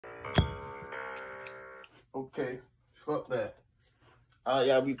Okay, fuck that.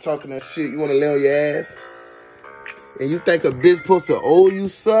 Y'all be talking that shit. You want to lay on your ass? And you think a bitch supposed to owe you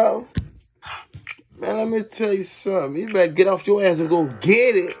something? Man, let me tell you something. You better get off your ass and go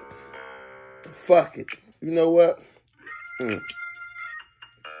get it. Fuck it. You know what?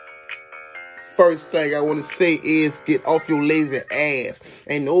 First thing I want to say is get off your lazy ass.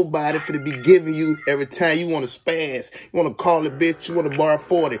 Ain't nobody finna be giving you every time you want to spaz. You want to call a bitch, you want to borrow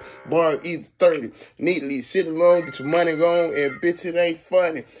 40, borrow either 30. Neatly, sit alone, get your money gone, and bitch, it ain't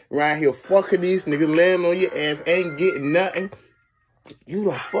funny. Around here fucking these niggas, laying on your ass, ain't getting nothing. You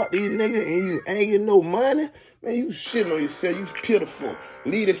done fuck these niggas and you ain't getting no money? Man, you shitting on yourself. You pitiful.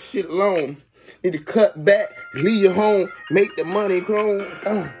 Leave this shit alone. Need to cut back, leave your home, make the money grown.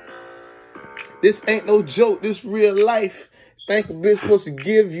 This ain't no joke. This real life. Think a bitch supposed to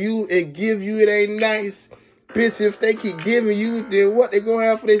give you and give you, it ain't nice. Bitch, if they keep giving you, then what they gonna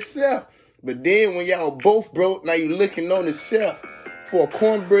have for themselves? But then when y'all both broke, now you looking on the shelf for a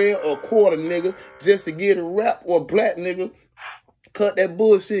cornbread or a quarter, nigga, just to get a rap or a black nigga. Cut that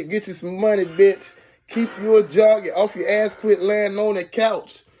bullshit. Get you some money, bitch. Keep your job. Get off your ass. Quit laying on the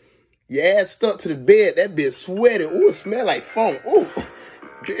couch. Your ass stuck to the bed. That bitch sweaty. Ooh, it smell like foam. Ooh.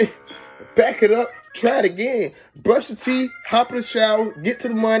 Back it up. Try it again. Brush your teeth. Hop in the shower. Get to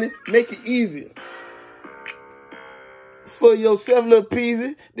the money. Make it easier. For yourself, little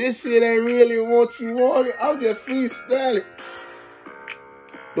peasy. This shit ain't really what you want. I'm just freestyling.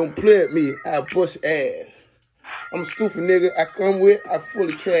 Don't play at me. I bust ass. I'm a stupid nigga. I come with, I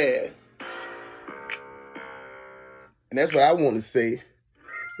fully trash. And that's what I want to say.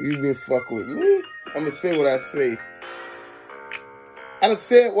 You been fucking with me. I'm going to say what I say. I done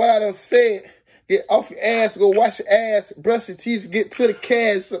said what I done said. Get off your ass, go wash your ass, brush your teeth, get to the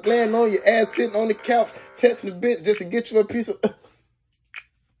cash, so laying on your ass, sitting on the couch, texting the bitch just to get you a piece of...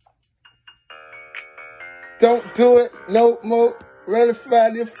 Don't do it no more. Really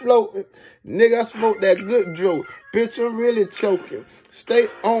find it floating. Nigga, I smoke that good dro. Bitch, I'm really choking. Stay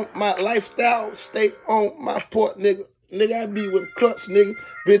on my lifestyle. Stay on my port, nigga. Nigga, I be with a clutch, nigga.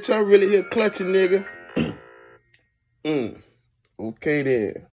 Bitch, I'm really here clutching, nigga. Okay then.